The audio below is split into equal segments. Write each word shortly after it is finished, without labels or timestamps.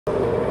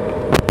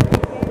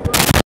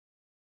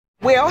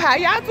Well, how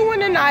y'all doing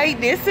tonight?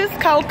 This is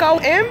Koko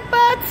and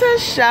Butta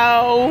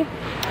show.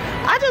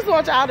 I just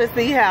want y'all to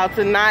see how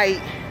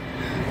tonight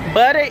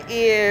Butta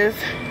is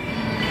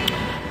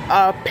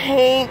a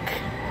pink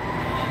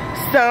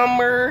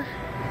summer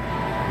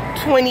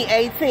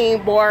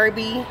 2018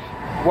 Barbie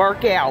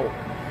workout.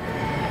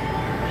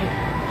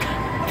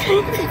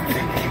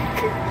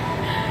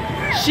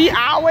 She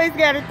always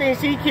gotta think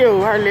she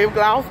cute. Her lip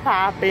gloss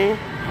popping.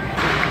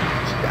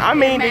 I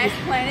mean, Match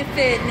Planet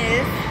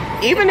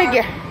Fitness. Even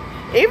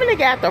the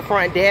guy at the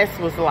front desk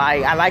was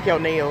like, "I like your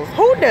nails."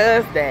 Who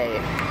does that?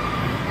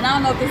 And I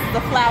don't know if this is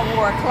a flower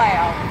or a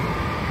cloud.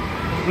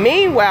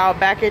 Meanwhile,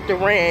 back at the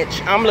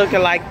ranch, I'm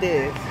looking like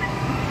this.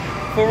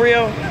 For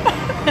real.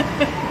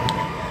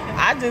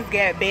 I just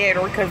got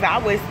better because I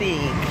was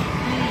sick.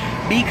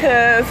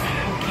 Because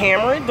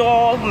Cameron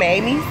dog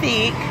made me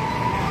sick.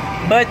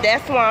 But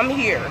that's why I'm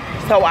here.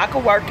 So I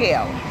can work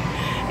out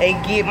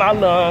and get my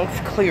lungs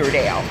cleared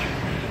out.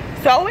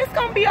 So it's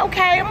gonna be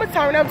okay. I'm gonna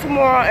turn up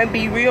tomorrow and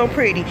be real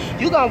pretty.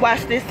 You're gonna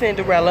watch this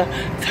Cinderella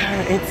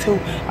turn into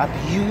a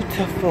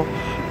beautiful,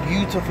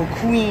 beautiful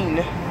queen.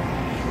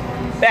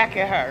 Back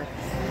at her.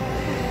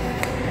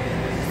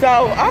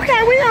 So,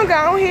 okay, we gonna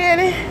go ahead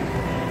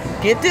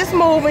and get this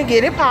moving,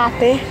 get it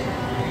popping.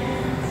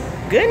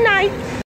 Good night.